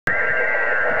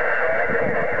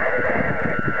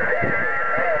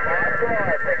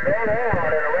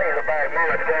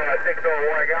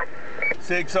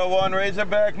601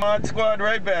 Razorback, Mod Squad,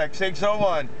 right back.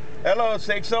 601. Hello,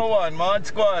 601, Mod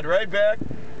Squad, right back.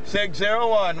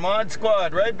 601, Mod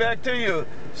Squad, right back to you.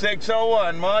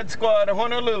 601, Mod Squad,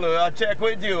 Honolulu. I'll check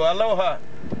with you. Aloha.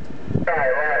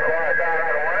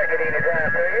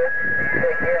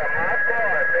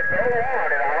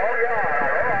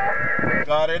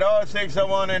 Got it all.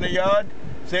 601 in the yard.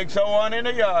 601 in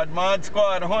the yard. Mod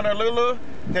Squad, Honolulu.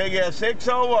 Take care.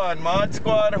 601, Mod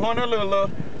Squad, Honolulu.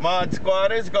 Mod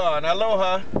Squad is gone.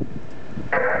 Aloha.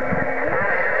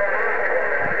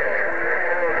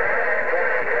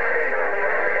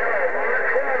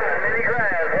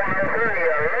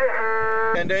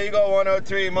 And there you go,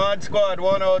 103, Mod Squad,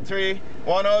 103,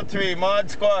 103,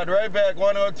 Mod Squad, right back,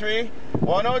 103,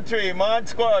 103, Mod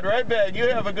Squad, right back. You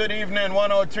have a good evening,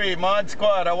 103, Mod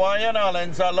Squad, Hawaiian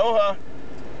Islands, aloha.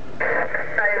 Hey,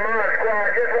 Mod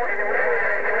Squad, just want you to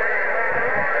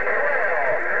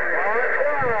Mod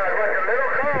Squad, with the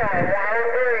little car, 103,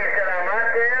 said I'm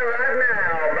right there right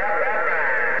now,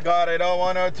 bye. Got it, oh,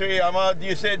 103, I'm out,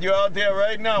 you said you're out there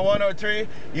right now, 103,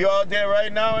 you out there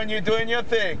right now and you're doing your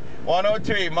thing.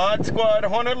 103, Mod Squad,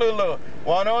 Honolulu.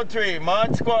 103,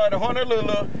 Mod Squad,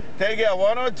 Honolulu. Take care,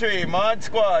 103, Mod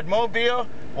Squad, Mobile.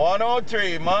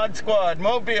 103, Mod Squad,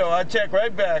 Mobile. I'll check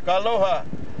right back. Aloha.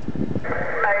 Hey,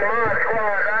 Mod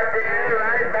Squad, right there,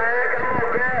 right back. I'm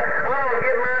gonna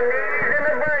get my knees in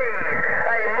the breeze.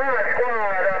 Hey, Mod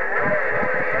Squad,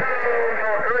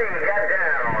 103, got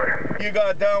down. You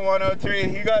got down,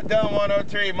 103. You got down,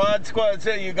 103. Mod Squad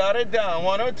said you got it down,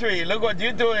 103. Look what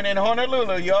you're doing in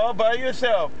Honolulu. You all by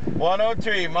yourself.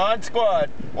 103, Mod Squad.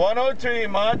 103,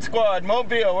 Mod Squad.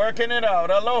 Mobile, working it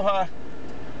out. Aloha.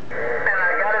 And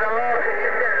I got it all because you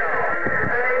said it all.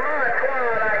 Hey, Mod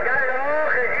Squad, I got it all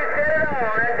because you said it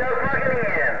all. That goes fucking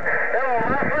in. Hello,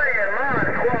 my friend, Mod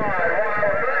Squad,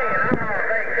 103, and I'm on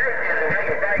vacation and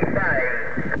making bang.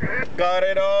 Got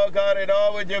it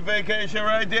all with your vacation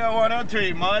right there,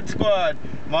 103, Mod Squad.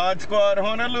 Mod Squad,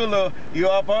 Honolulu. You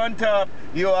up on top.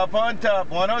 You up on top.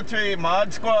 103,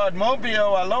 Mod Squad,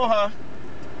 Mobile. Aloha.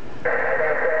 Hey,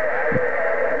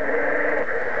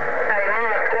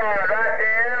 Mod Squad, right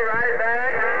there, right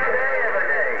back, all day, every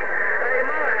day. Hey,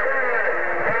 Mod Squad,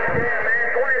 right there, man,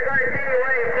 2013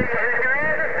 wave, taking your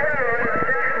ass to swell, Mod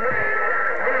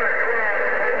Squad,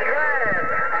 drive.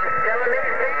 I'm telling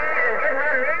these things and get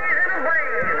my knees in the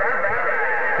breeze. Bye-bye.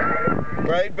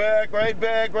 Right back, right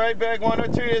back, right back.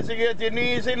 103 is to get your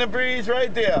knees in the breeze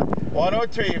right there.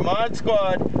 103, Mod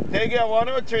Squad. Take care,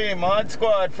 103, Mod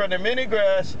Squad from the mini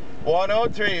grass.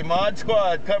 103, Mod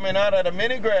Squad coming out of the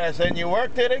mini grass, and you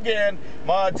worked it again.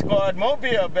 Mod Squad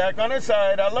Mobile back on the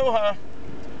side. Aloha.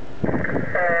 Boom,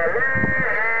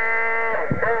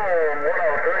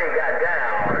 103 got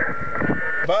down.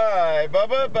 Bye,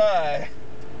 bye, bye.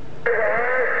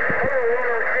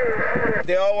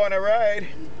 They all want to ride.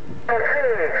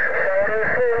 Okay,